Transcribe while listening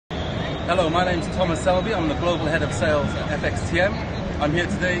Hello, my name's Thomas Selby. I'm the Global Head of Sales at FXTM. I'm here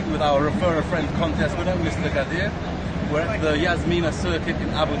today with our Refer a Friend contest winner, Mr. Gadir. We're at the Yasmina circuit in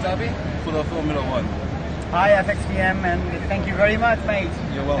Abu Dhabi for the Formula One. Hi FXTM, and thank you very much, mate.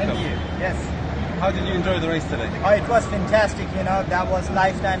 You're welcome. Thank you. Yes. How did you enjoy the race today? Oh, it was fantastic, that was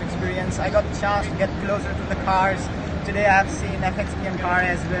lifetime experience. I got the chance to get closer to the cars. Today I have seen FXTM car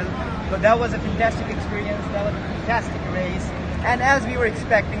as well. So that was a fantastic experience, that was a fantastic race. And as we were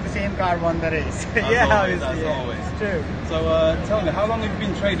expecting, the same car won the race. As always. True. So tell me, how long have you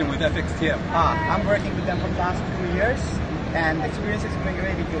been trading with FXTM? I'm working with them for the last 2 years, and the experience is going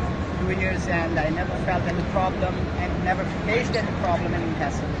really good. 2 years, and I never felt any problem and never faced any problem and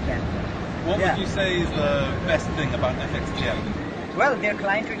hassle with them. What would you say is the best thing about FXTM? Well, their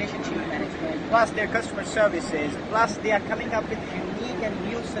client relationship management, plus their customer services, plus they are coming up with unique and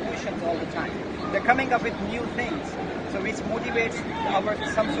new solutions all the time. They're coming up with new things, so which motivates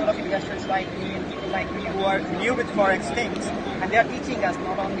some sort of investors like me and people like me who are new with Forex things. And they are teaching us,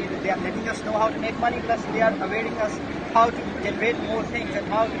 not only that they are letting us know how to make money, plus they are awareing us how to generate more things and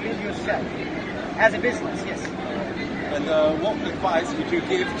how to build yourself as a business, yes. And what advice would you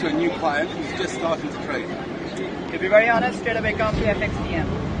give to a new client who's just starting to trade? To be very honest, straight away come to FXTM.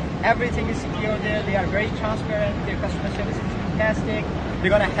 Everything is secure there. They are very transparent. Their customer service is fantastic. They're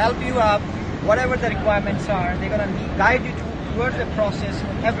going to help you up, whatever the requirements are. They're going to guide you towards the process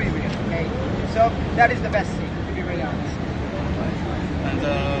everywhere. Okay, so that is the best thing, to be very honest. And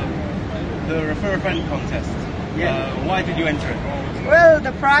the Refer a Friend contest. Why did you enter it? Well,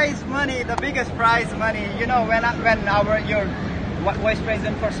 the prize money, the biggest prize money. When your Vice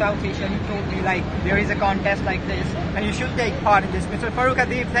President for South Asia, he told me like there is a contest like this and you should take part in this. Mr. Farooq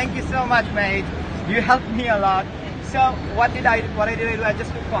Adib, thank you so much, mate. You helped me a lot. So what did I do? I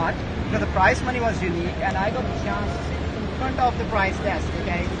just took part because the prize money was unique and I got the chance to sit in front of the prize desk.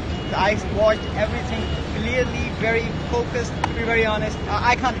 Okay, so I watched everything clearly, very focused. To be very honest,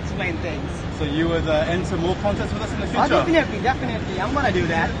 I can't explain things. So you would enter more contests with us in the future? Definitely. I'm gonna do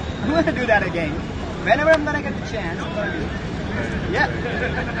that. I'm gonna do that again. Whenever I'm gonna get the chance, I'm gonna do it.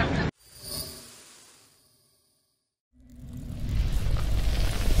 Yeah.